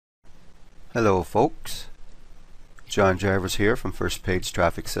Hello folks, John Jarvis here from First Page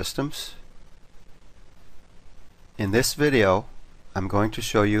Traffic Systems. In this video I'm going to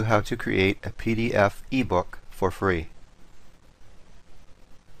show you how to create a PDF ebook for free.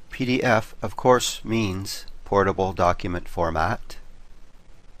 PDF of course means portable document format.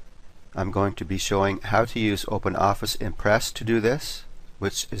 I'm going to be showing how to use OpenOffice Impress to do this,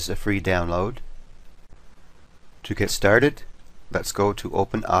 which is a free download. To get started, let's go to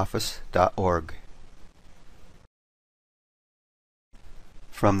openoffice.org.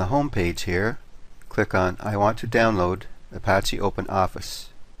 From the home page here, click on I want to download Apache OpenOffice.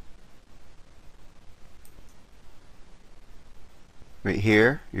 Right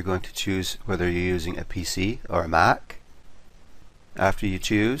here, you're going to choose whether you're using a PC or a Mac. After you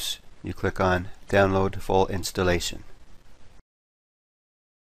choose, you click on Download Full Installation.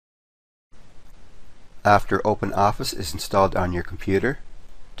 After OpenOffice is installed on your computer,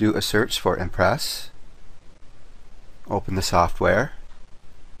 do a search for Impress. Open the software.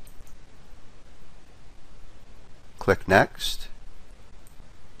 Click Next.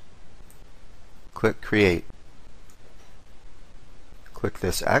 Click Create. Click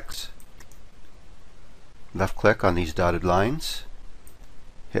this X. Left click on these dotted lines.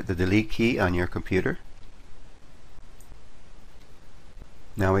 Hit the Delete key on your computer.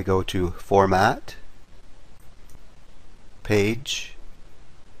 Now we go to Format, Page,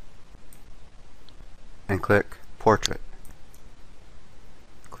 and click Portrait.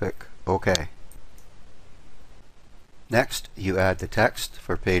 Click OK. Next, you add the text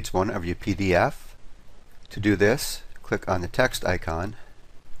for page 1 of your PDF. To do this, click on the text icon,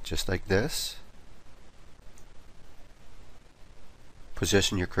 just like this.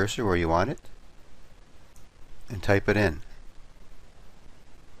 Position your cursor where you want it, and type it in.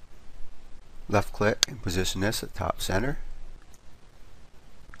 Left click and position this at top center.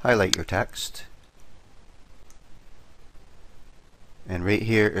 Highlight your text, and right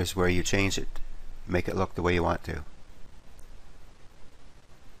here is where you change it. Make it look the way you want to.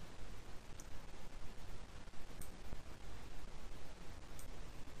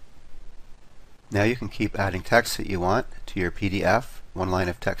 Now you can keep adding text that you want to your PDF, one line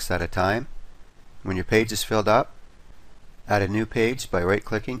of text at a time. When your page is filled up, add a new page by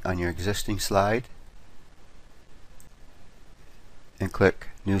right-clicking on your existing slide and click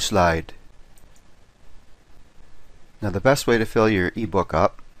New Slide. Now the best way to fill your ebook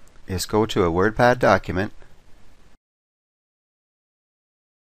up is go to a WordPad document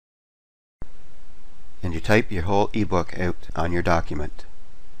and you type your whole ebook out on your document.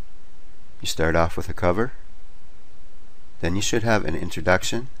 You start off with a cover, then you should have an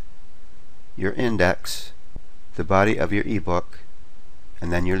introduction, your index, the body of your ebook,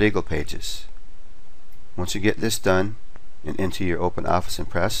 and then your legal pages. Once you get this done and into your OpenOffice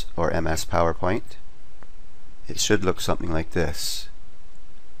Impress or MS PowerPoint, it should look something like this.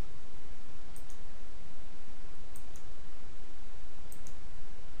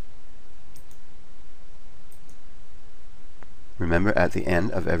 Remember, at the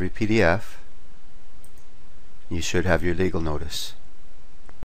end of every PDF, you should have your legal notice.